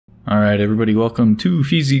Alright everybody, welcome to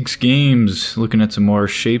Feeziks Games, looking at some more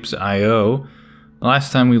ShapezIO.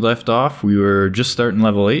 Last time we left off, we were just starting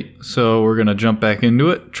level 8, so we're gonna jump back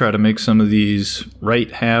into it, try to make some of these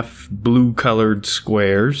right half blue colored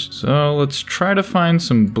squares. So let's try to find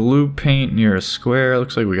some blue paint near a square.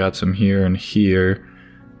 Looks like we got some here and here.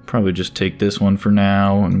 Probably just take this one for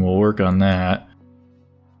now and we'll work on that.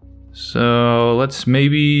 So let's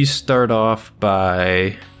maybe start off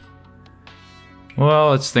by...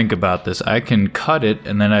 well, let's think about this. I can cut it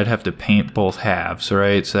and then I'd have to paint both halves,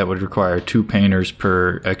 right? So that would require 2 painters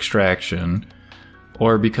per extraction.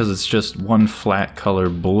 Or because it's just one flat color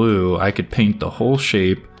blue, I could paint the whole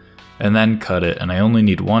shape and then cut it, and I only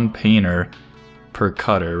need 1 painter per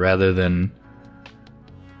cutter rather than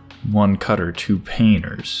 1 cutter, 2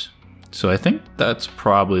 painters. So I think that's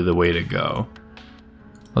probably the way to go.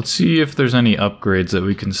 Let's see if there's any upgrades that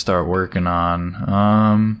we can start working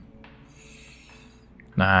on.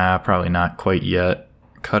 Nah, probably not quite yet.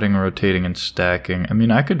 Cutting, rotating, and stacking. I mean,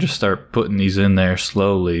 I could just start putting these in there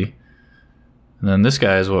slowly. And then this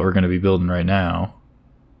guy is what we're going to be building right now.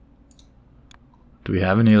 Do we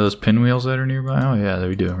have any of those pinwheels that are nearby? Oh yeah, there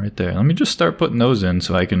we do, right there. Let me just start putting those in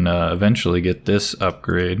so I can eventually get this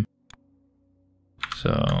upgrade.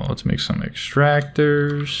 So let's make some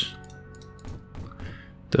extractors.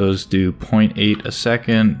 Those do 0.8 a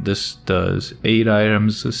second. This does 8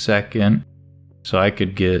 items a second. So I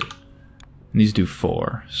could get, these do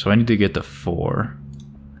 4, so I need to get to 4.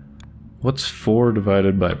 What's 4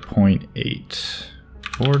 divided by 0.8?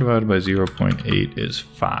 4 divided by 0.8 is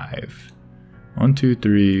 5. 1, 2,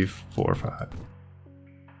 3, 4, 5.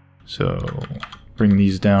 So bring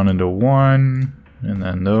these down into 1, and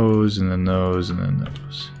then those, and then those, and then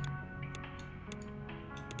those.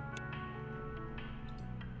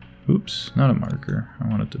 Oops, not a marker. I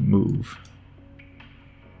want it to move.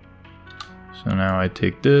 So now I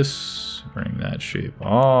take this, bring that shape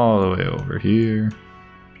all the way over here.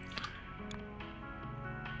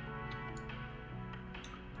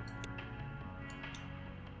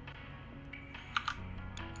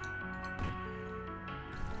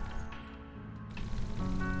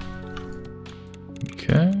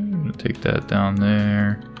 Okay, I'm gonna take that down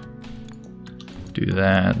there. Do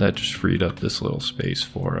that. That just freed up this little space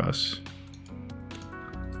for us.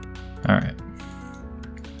 Alright.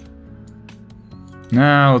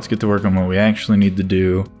 Now let's get to work on what we actually need to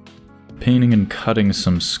do. Painting and cutting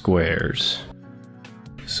some squares.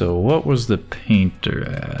 So what was the painter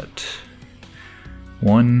at?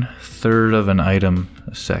 1/3 of an item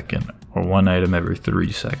a second, or 1 item every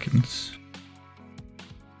 3 seconds.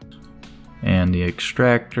 And the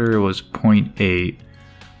extractor was 0.8.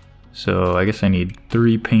 So I guess I need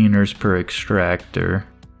 3 painters per extractor.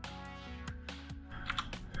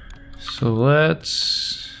 So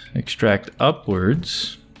let's extract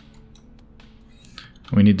upwards.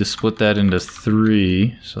 We need to split that into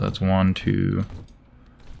 3, so that's 1, 2,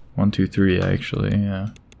 3 actually, yeah.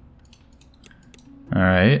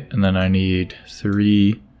 Alright, and then I need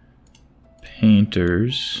 3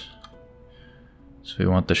 painters. So we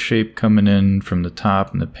want the shape coming in from the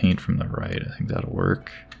top and the paint from the right. I think that'll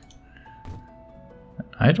work.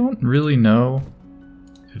 I don't really know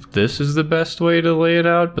if this is the best way to lay it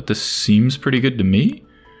out, but this seems pretty good to me.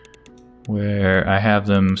 Where I have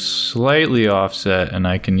them slightly offset and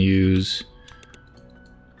I can use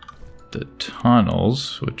the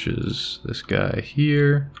tunnels, which is this guy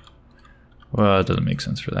here. Well, it doesn't make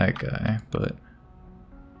sense for that guy, but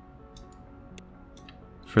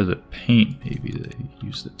for the paint, maybe they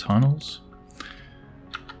use the tunnels.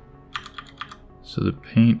 So the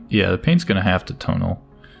paint, yeah, the paint's gonna have to tunnel.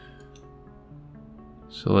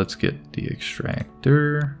 So let's get the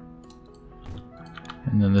extractor.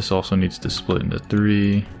 And then this also needs to split into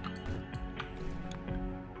 3.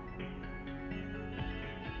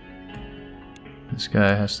 This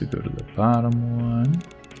guy has to go to the bottom one.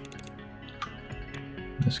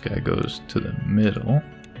 This guy goes to the middle.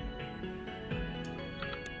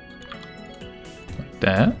 Like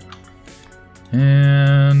that.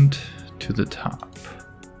 And to the top.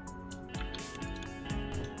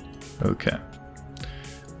 Okay.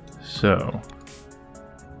 So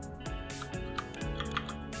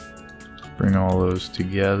bring all those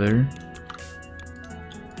together.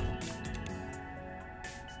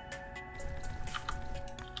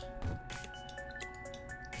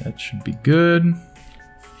 That should be good.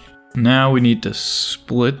 Now we need to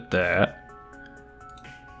split that.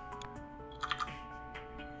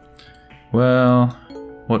 Well,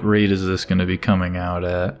 what rate is this going to be coming out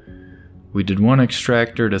at? We did 1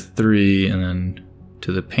 extractor to 3, and then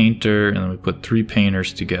to the painter, and then we put 3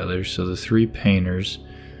 painters together. So the 3 painters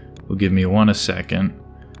will give me 1 a second.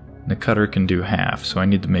 The cutter can do half, so I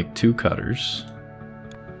need to make 2 cutters.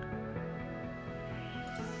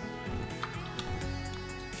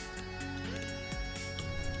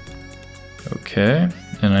 Okay,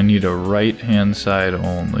 and I need a right hand side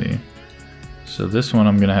only. So this one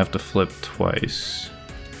I'm gonna have to flip twice.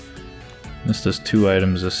 This does 2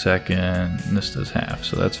 items a second, and this does half,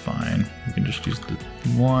 so that's fine. We can just use the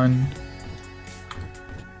 1,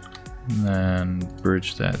 and then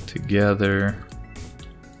bridge that together.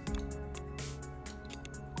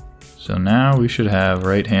 So now we should have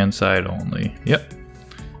right hand side only. Yep,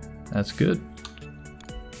 that's good.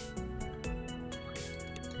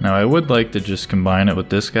 Now I would like to just combine it with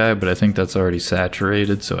this guy, but I think that's already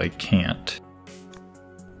saturated, so I can't.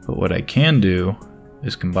 But what I can do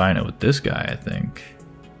is combine it with this guy, I think.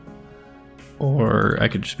 Or I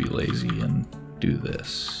could just be lazy and do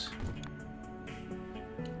this.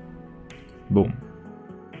 Boom.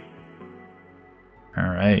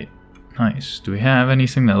 Alright, nice. Do we have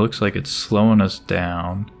anything that looks like it's slowing us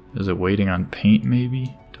down? Is it waiting on paint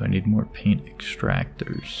maybe? Do I need more paint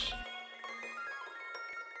extractors?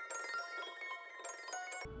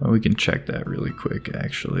 Well, we can check that really quick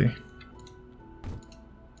actually.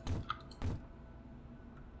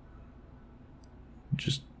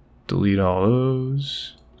 Just delete all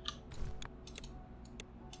those.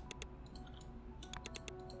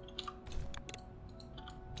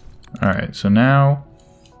 Alright, so now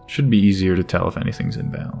it should be easier to tell if anything's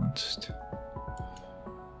imbalanced.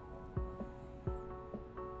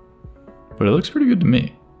 But it looks pretty good to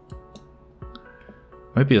me.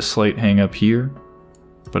 Might be a slight hang up here,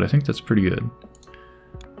 but I think that's pretty good.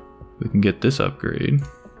 We can get this upgrade.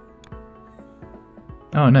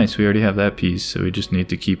 Oh nice, we already have that piece, so we just need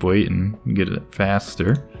to keep waiting and get it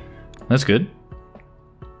faster. That's good.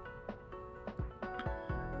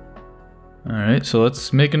 Alright, so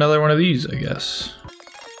let's make another one of these, I guess.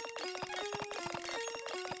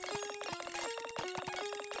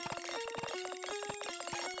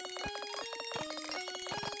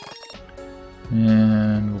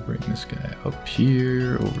 And we'll bring this guy up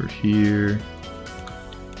here, over here,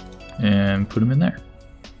 and put him in there.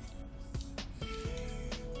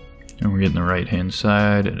 And we're getting the right hand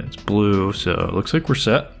side, and it's blue, so it looks like we're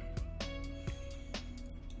set.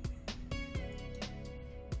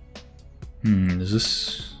 Is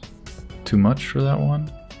this too much for that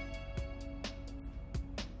one?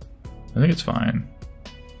 I think it's fine.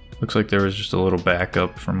 Looks like there was just a little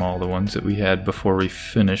backup from all the ones that we had before we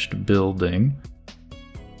finished building.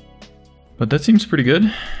 But that seems pretty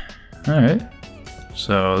good. Alright,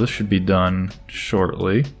 so this should be done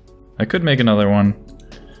shortly. I could make another one.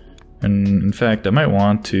 And in fact, I might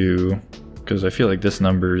want to, because I feel like this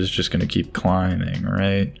number is just going to keep climbing,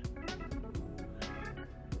 right?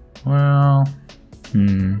 Well,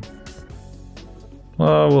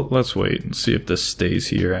 well, let's wait and see if this stays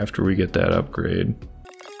here after we get that upgrade.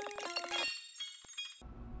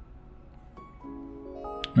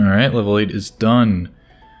 Alright, level 8 is done.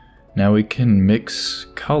 Now we can mix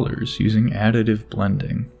colors using additive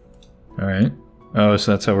blending. Alright. Oh,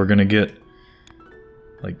 so that's how we're gonna get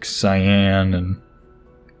like cyan and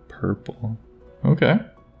purple. Okay.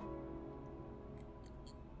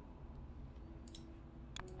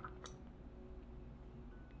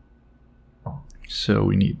 So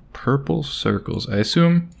we need purple circles. I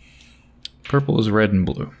assume purple is red and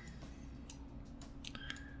blue.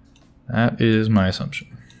 That is my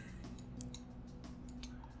assumption.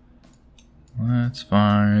 Let's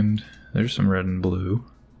find... There's some red and blue.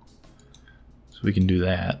 So we can do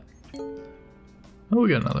that. Oh, we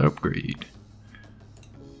got another upgrade.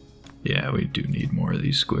 Yeah, we do need more of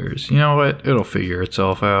these squares. You know what? It'll figure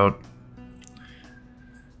itself out.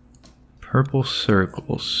 Purple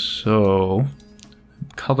circles. So...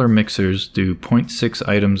 color mixers do 0.6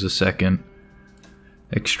 items a second.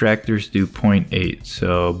 Extractors do 0.8,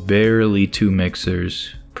 so barely 2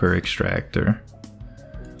 mixers per extractor.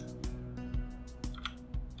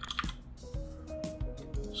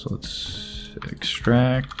 So let's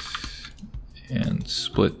extract and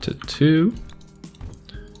split to 2.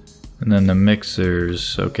 And then the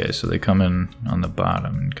mixers, okay, so they come in on the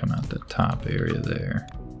bottom and come out the top area there.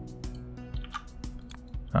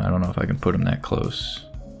 I don't know if I can put them that close.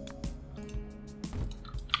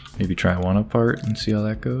 Maybe try one apart and see how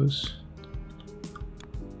that goes.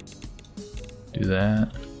 Do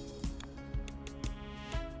that.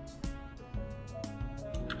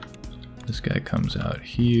 This guy comes out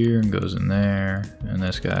here and goes in there. And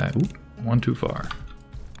this guy, oop, one too far.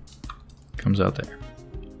 Comes out there.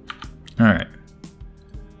 Alright.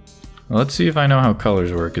 Well, let's see if I know how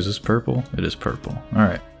colors work. Is this purple? It is purple.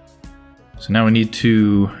 Alright. So now we need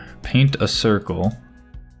to paint a circle.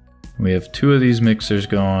 We have 2 of these mixers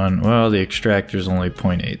going. Well, the extractor's only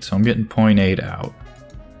 0.8, so I'm getting 0.8 out.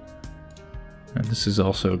 And this is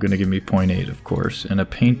also going to give me 0.8, of course. And a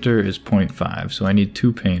painter is 0.5, so I need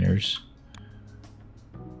 2 painters.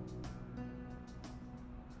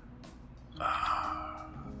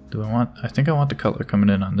 Do I want... I think I want the color coming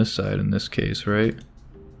in on this side in this case, right?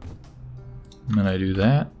 And then I do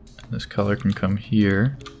that. This color can come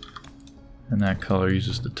here. And that color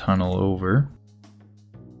uses the tunnel over.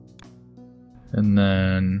 And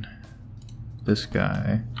then this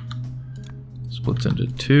guy splits into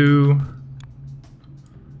 2.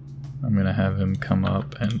 I'm gonna have him come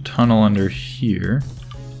up and tunnel under here.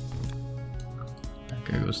 That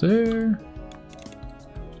guy goes there.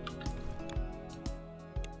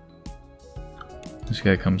 This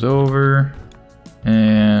guy comes over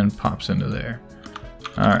and pops into there.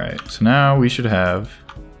 Alright, so now we should have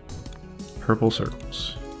purple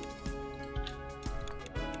circles.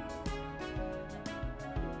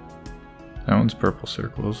 That one's purple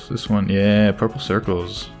circles. This one, yeah, purple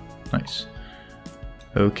circles. Nice.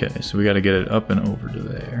 Okay, so we got to get it up and over to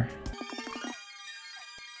there.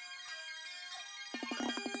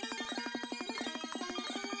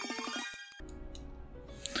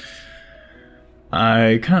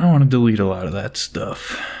 I kind of want to delete a lot of that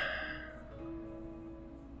stuff.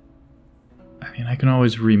 I mean, I can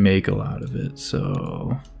always remake a lot of it,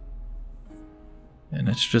 so... And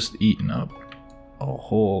it's just eating up a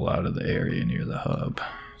whole lot of the area near the hub.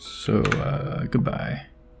 So, goodbye.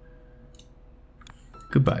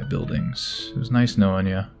 Goodbye, buildings. It was nice knowing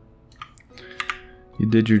you. You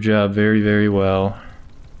did your job very, very well,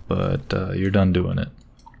 but you're done doing it.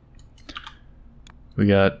 We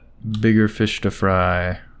got bigger fish to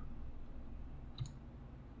fry.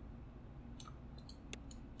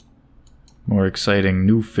 More exciting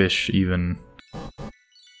new fish, even.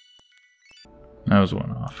 That was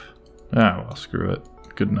one off. Ah, well, screw it.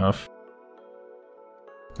 Good enough.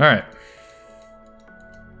 Alright.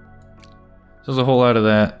 So there's a whole lot of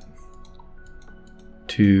that.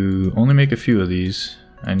 To only make a few of these,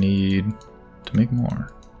 I need to make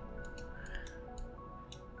more.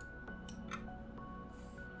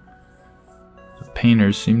 The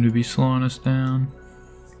painters seem to be slowing us down,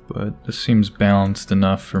 but this seems balanced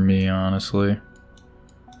enough for me, honestly.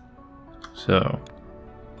 So,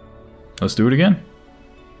 let's do it again.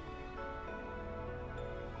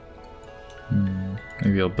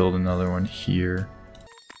 Maybe I'll build another one here.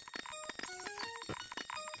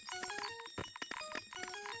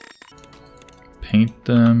 Paint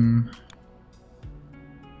them.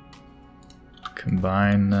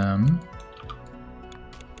 Combine them.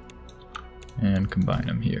 And combine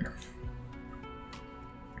them here.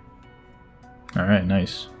 Alright,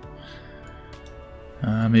 nice.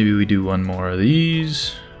 Maybe we do one more of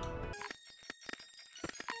these.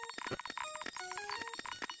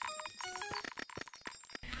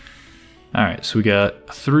 Alright, so we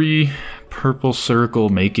got 3 purple circle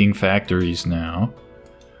making factories now.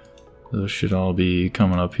 Those should all be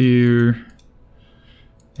coming up here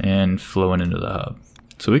and flowing into the hub.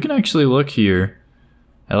 So we can actually look here.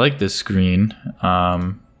 I like this screen. I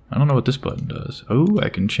don't know what this button does. Oh, I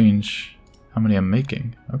can change how many I'm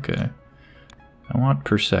making. Okay. I want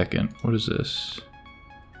per second. What is this?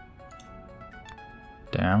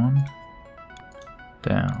 Down.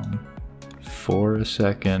 Down. 4 a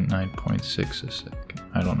second, 9.6 a second.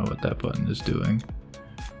 I don't know what that button is doing.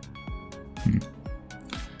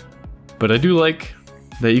 But I do like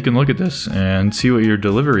that you can look at this and see what your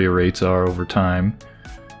delivery rates are over time.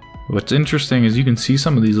 What's interesting is you can see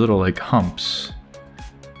some of these little like humps.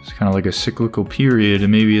 It's kind of like a cyclical period,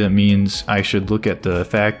 and maybe that means I should look at the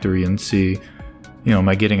factory and see, you know, am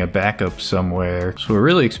I getting a backup somewhere? So we're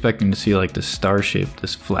really expecting to see like this star shape,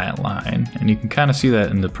 this flat line. And you can kind of see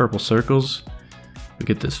that in the purple circles. We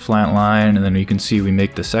get this flat line, and then you can see we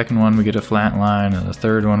make the second one, we get a flat line, and the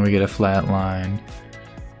third one, we get a flat line.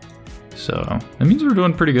 So that means we're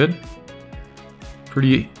doing pretty good.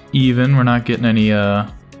 Pretty even, we're not getting any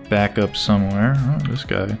backup somewhere. Oh, this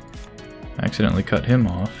guy. I accidentally cut him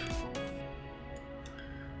off.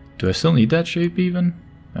 Do I still need that shape even?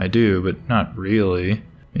 I do, but not really.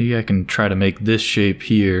 Maybe I can try to make this shape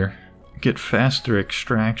here. Get faster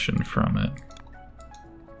extraction from it.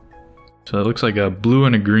 So it looks like a blue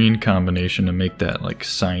and a green combination to make that like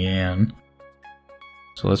cyan.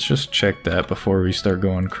 So let's just check that before we start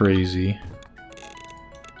going crazy.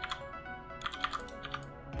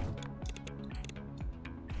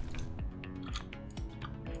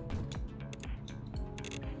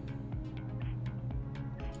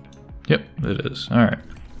 Yep, it is. Alright.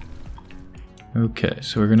 Okay,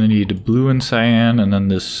 so we're gonna need blue and cyan and then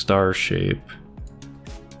this star shape.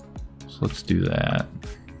 let's do that.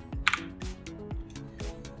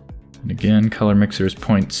 And again, color mixer is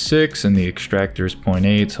 0.6 and the extractor is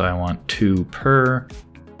 0.8, so I want 2 per.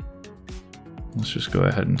 Let's just go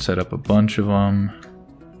ahead and set up a bunch of them.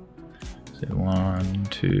 Say 1,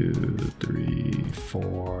 2, 3,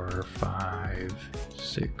 4, 5,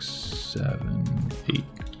 6, 7, 8.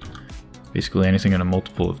 Basically anything in a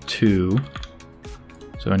multiple of 2.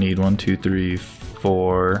 So I need 1, 2, 3,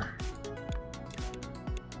 4.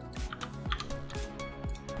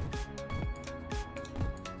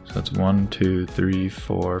 So that's 1, 2, 3,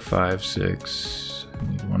 4, 5, 6. I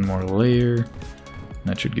need one more layer.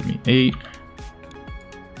 That should give me 8.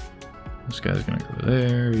 This guy's gonna go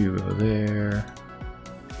there, you go there.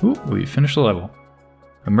 Ooh, we finished the level.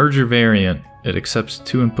 A merger variant. It accepts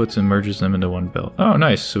 2 inputs and merges them into one belt. Oh,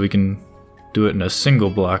 nice. So we can do it in a single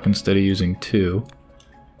block instead of using 2.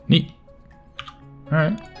 Neat.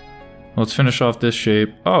 Alright. Let's finish off this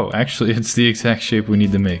shape. Oh, actually, it's the exact shape we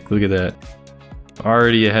need to make. Look at that.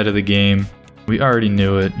 Already ahead of the game. We already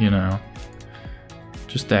knew it, you know.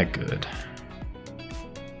 Just that good.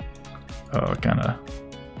 Oh, it kinda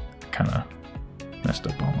messed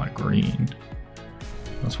up all my green.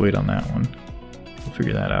 Let's wait on that one. We'll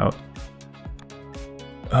figure that out.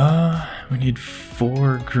 We need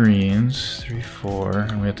 4 greens, 3, 4,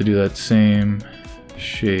 and we have to do that same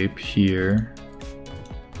shape here.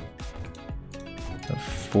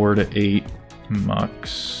 4 to 8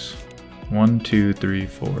 mucks. 1, 2, 3,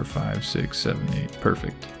 4, 5, 6, 7, 8.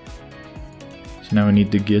 Perfect. So now we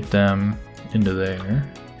need to get them into there.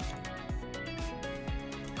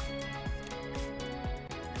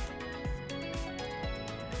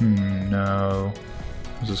 No.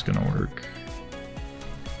 How's this gonna work?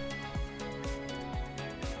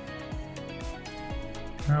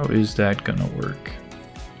 How is that gonna work?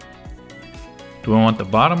 Do I want the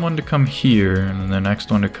bottom one to come here and then the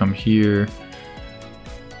next one to come here?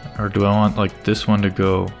 Or do I want like this one to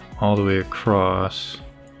go all the way across?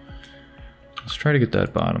 Let's try to get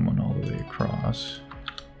that bottom one all the way across.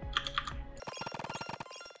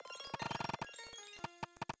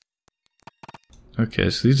 Okay,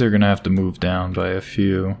 so these are gonna have to move down by a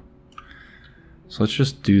few. So let's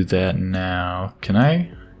just do that now. Can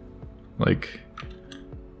I, like,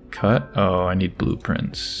 cut? Oh, I need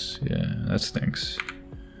blueprints. Yeah, that stinks.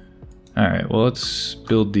 Alright, well let's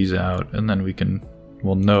build these out and then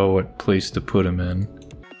we'll know what place to put them in.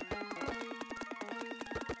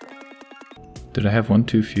 Did I have 1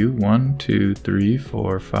 too few? 1, 2, 3,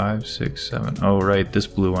 4, 5, 6, 7. Oh right, this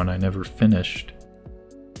blue one I never finished.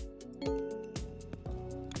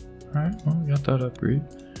 Alright, well we got that upgrade.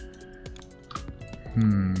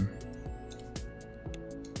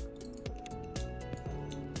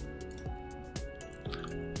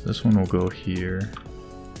 This one will go here.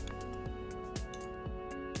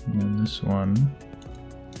 And then this one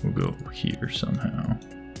will go here somehow.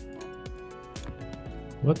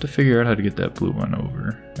 We'll have to figure out how to get that blue one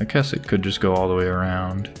over. I guess it could just go all the way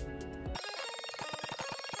around.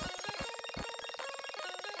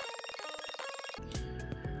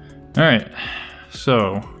 Alright,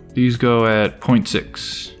 so these go at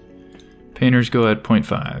 0.6. Painters go at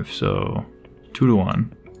 0.5, so 2 to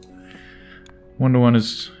 1. 1 to 1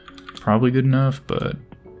 is probably good enough, but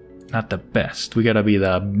not the best. We gotta be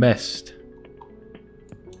the best.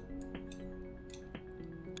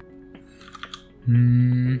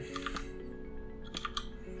 Can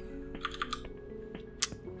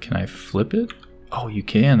I flip it? Oh, you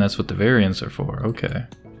can. That's what the variants are for. Okay.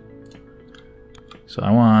 So I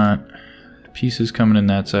want pieces coming in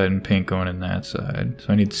that side and paint going in that side. So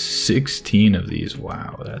I need 16 of these.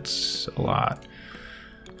 Wow, that's a lot.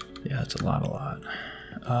 Yeah, that's a lot.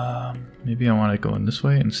 Maybe I want to go in this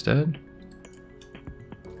way instead.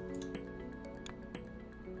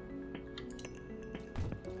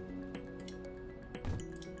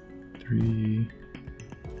 Three,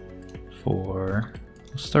 4.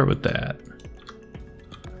 We'll start with that.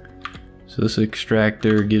 So this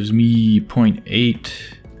extractor gives me 0.8.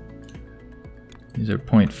 These are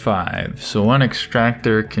 0.5. So one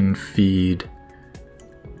extractor can feed...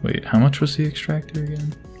 Wait, how much was the extractor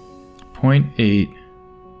again? 0.8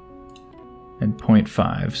 and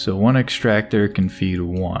 0.5. So one extractor can feed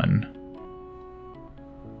 1.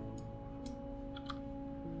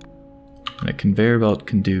 And a conveyor belt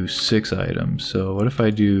can do 6 items. So what if I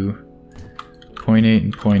do 0.8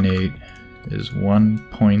 and 0.8 is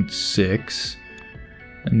 1.6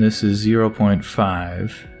 and this is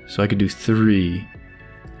 0.5. So I could do 3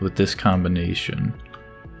 with this combination,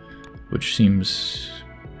 which seems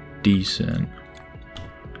decent.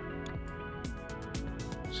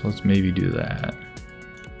 So let's maybe do that.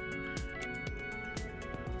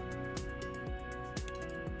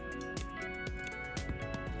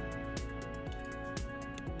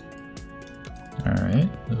 Alright,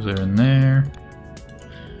 those are in there.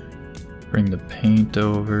 Bring the paint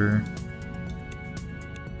over.